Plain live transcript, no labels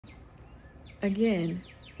Again,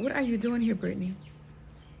 what are you doing here, Brittany?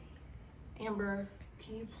 Amber,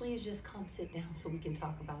 can you please just come sit down so we can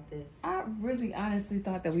talk about this? I really honestly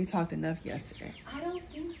thought that we talked enough yesterday. I don't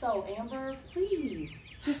think so, Amber. Please,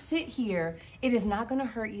 just sit here. It is not going to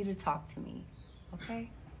hurt you to talk to me, okay?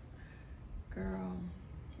 Girl,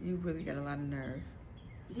 you really got a lot of nerve.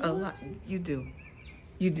 Do A lot. You do.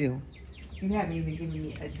 You do. You haven't even given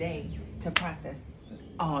me a day to process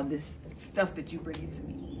all this stuff that you bring into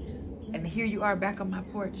me. And here you are back on my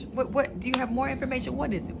porch. What do you have more information?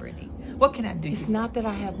 What is it, Brittany? What can I do? It's not that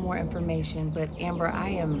I have more information, but Amber, I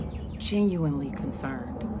am genuinely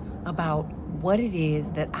concerned about what it is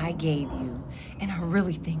that I gave you. And I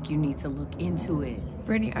really think you need to look into it.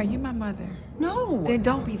 Brittany, are you my mother? No. Then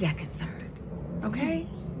don't be that concerned, okay?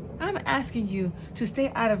 I'm asking you to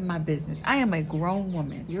stay out of my business. I am a grown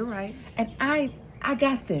woman. You're right. And I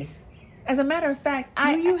got this. As a matter of fact,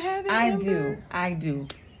 Do you have it, Amber? I do.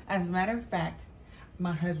 As a matter of fact,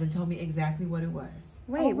 my husband told me exactly what it was.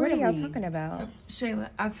 Wait, what are y'all really? talking about? Shayla,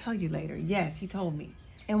 I'll tell you later. Yes, he told me.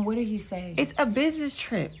 And what did he say? It's a business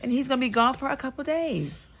trip, and he's going to be gone for a couple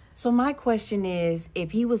days. So my question is,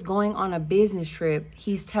 if he was going on a business trip,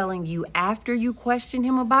 he's telling you after you questioned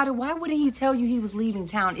him about it, why wouldn't he tell you he was leaving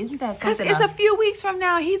town? Isn't that Because something? it's a few weeks from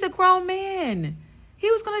now. He's a grown man.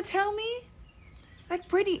 He was going to tell me. Like,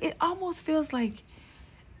 Brittany, it almost feels like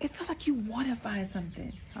you want to find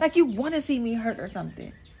something. Like you want to see me hurt or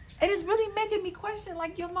something. And it's really making me question,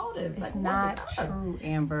 like, your motives. It's like, not true,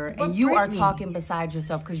 Amber. But And you Brittany, are talking beside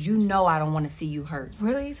yourself because you know I don't want to see you hurt.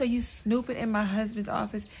 Really? So you snooping in my husband's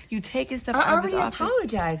office? You taking stuff I out of his already office?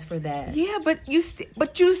 apologized for that. Yeah, but you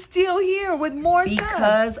still here with more stuff.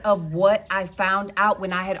 Because of what I found out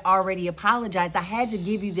when I had already apologized. I had to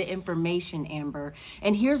give you the information, Amber.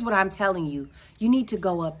 And here's what I'm telling you. You need to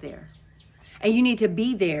go up there. And you need to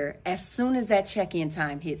be there as soon as that check-in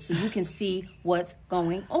time hits so you can see what's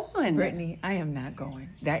going on. Brittany, I am not going.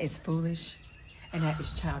 That is foolish and that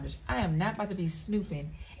is childish. I am not about to be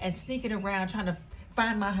snooping and sneaking around trying to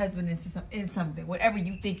find my husband in something, whatever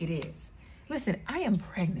you think it is. Listen, I am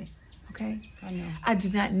pregnant, okay? I know. I do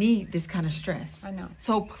not need this kind of stress. I know.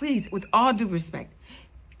 So please, with all due respect,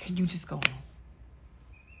 can you just go home?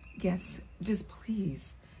 Yes, just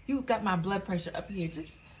please. You got my blood pressure up here.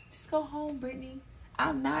 Just go home, Brittany.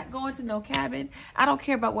 I'm not going to no cabin. I don't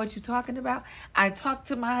care about what you're talking about. I talk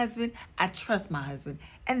to my husband. I trust my husband.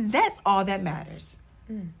 And that's all that matters.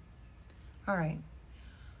 All right.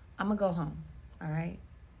 I'm going to go home. All right?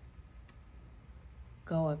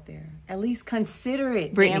 Go up there. At least consider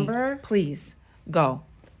it, Brittany, Amber. please, go.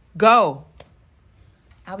 Go.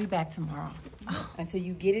 I'll be back tomorrow. Until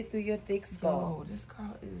you get it through your thick skull. Oh, this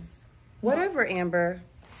girl is... Whatever, Amber.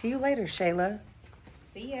 See you later, Shayla.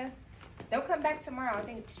 See ya. They'll come back tomorrow. I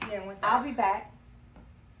think she didn't want that. I'll be back.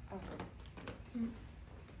 Oh.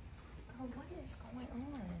 Oh, what is going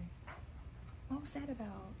on? What was that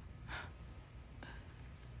about?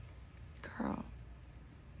 Girl.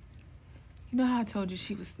 You know how I told you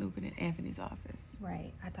she was snooping in Anthony's office?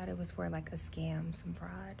 Right. I thought it was for like a scam, some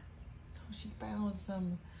fraud. No, she found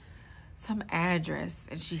some address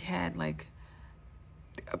and she had like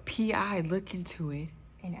a PI look into it.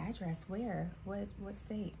 An address where? What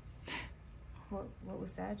state? What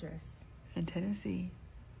was the address? In Tennessee,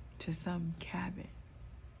 to some cabin.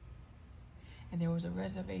 And there was a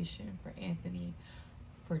reservation for Anthony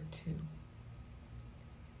for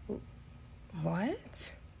 2.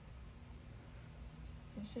 What?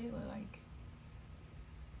 And Shayla, like,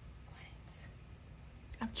 What?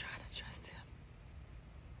 I'm trying to trust him.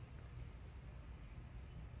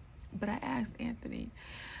 But I asked Anthony,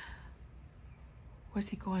 was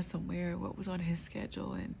he going somewhere? What was on his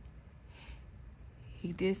schedule? And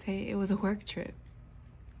he did say it was a work trip.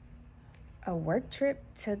 A work trip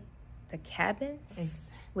to the cabins?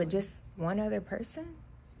 Exactly. With just one other person?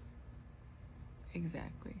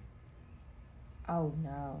 Exactly. Oh,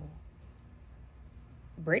 no.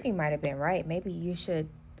 Brittany might have been right. Maybe you should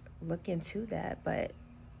look into that, but...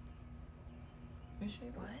 What?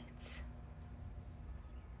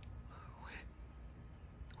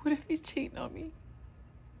 What if he's cheating on me?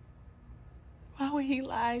 Why would he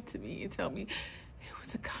lie to me and tell me it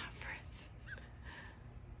was a conference?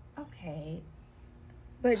 Okay.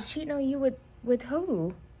 But cheating on you with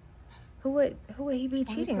who? Who would he be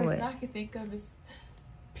cheating The with? person I can think of is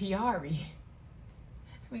Piari.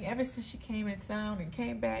 I mean, ever since she came in town and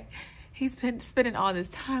came back, he's been spending all this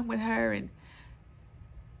time with her and...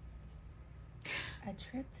 A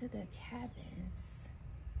trip to the cabins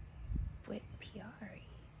with Piari.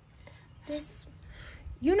 This...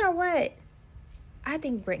 You know what? I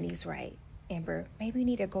think Brittany's right, Amber. Maybe we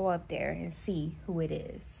need to go up there and see who it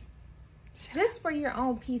is. Just for your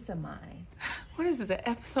own peace of mind. What is this, an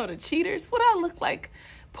episode of Cheaters? What I look like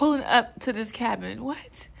pulling up to this cabin?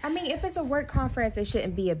 What? I mean, if it's a work conference, it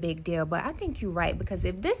shouldn't be a big deal. But I think you're right, because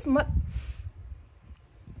if this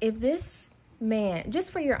man,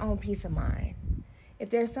 just for your own peace of mind, if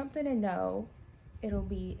there's something to know, it'll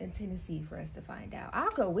be in Tennessee for us to find out. I'll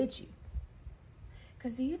go with you.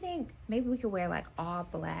 Because do you think maybe we could wear like all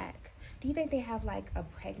black? Do you think they have like a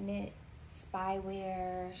pregnant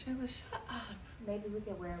spyware? Shayla, shut up. Maybe we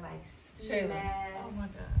could wear like ski Shayla. masks. Oh my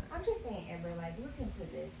God. I'm just saying, Amber, like look into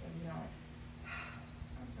this and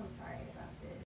I'm so sorry about this.